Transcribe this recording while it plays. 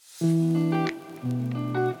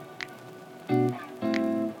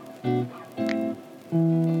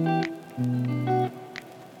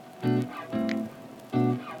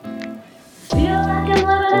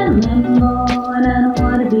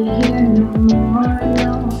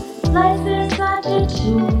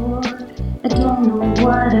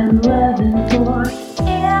what I'm living for.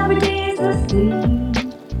 Every day's the same,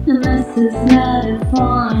 and this is not a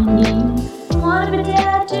foreign game. Wanna be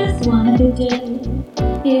dead, just wanna be dead,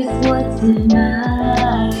 is what's in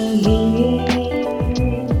my head.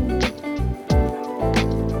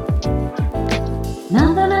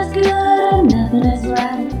 Nothing is good and nothing is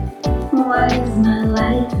right. Why is my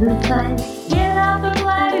life a fight? Get up and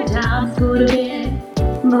lay down, go to bed,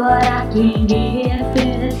 but I can't get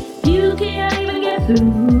fed. You can't even get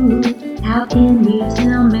through. How can you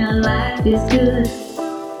tell me life is good?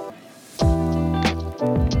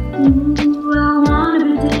 Ooh, I wanna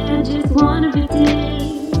be dead, just wanna be dead.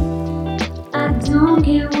 I don't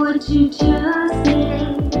care what you just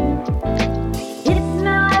said. It's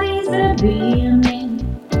not easy to be a man.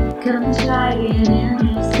 Come try it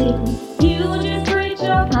and see. You just preach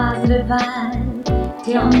your positive vibe.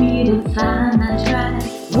 Tell me to find my tribe.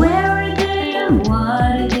 Where a day and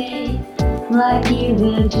what a day, like you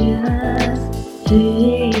had just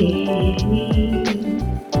failed.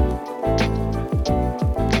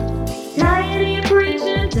 Tired of your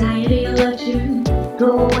preaching, tired of your lecture. Go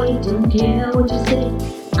away, don't care what you say.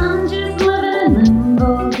 I'm just living in limbo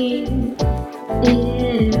here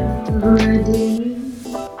every day.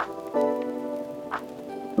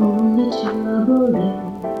 Only trouble is,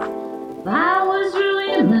 if I was really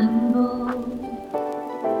in limbo,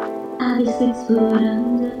 I'd be 6 foot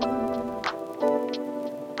under.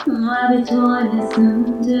 I'd be torn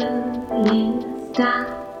asunder. Yeah, stop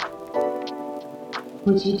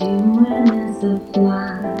what you doing is a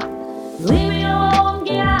fly. Leave me alone,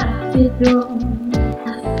 get out of your throne. I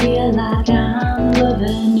feel like I'm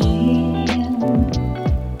living in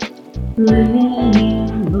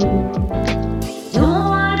limbo. Don't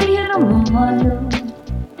wanna be here no more, no.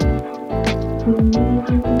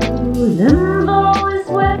 Ooh, limbo is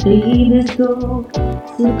where babies go.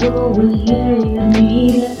 So go where you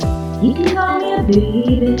need it. You can call me a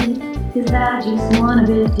baby, 'cause I just wanna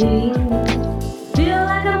be dead. Feel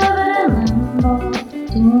like I'm living in limbo.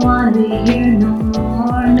 Don't wanna be here no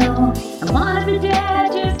more, no. I wanna be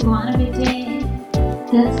dead, just wanna be dead.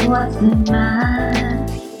 That's what's in my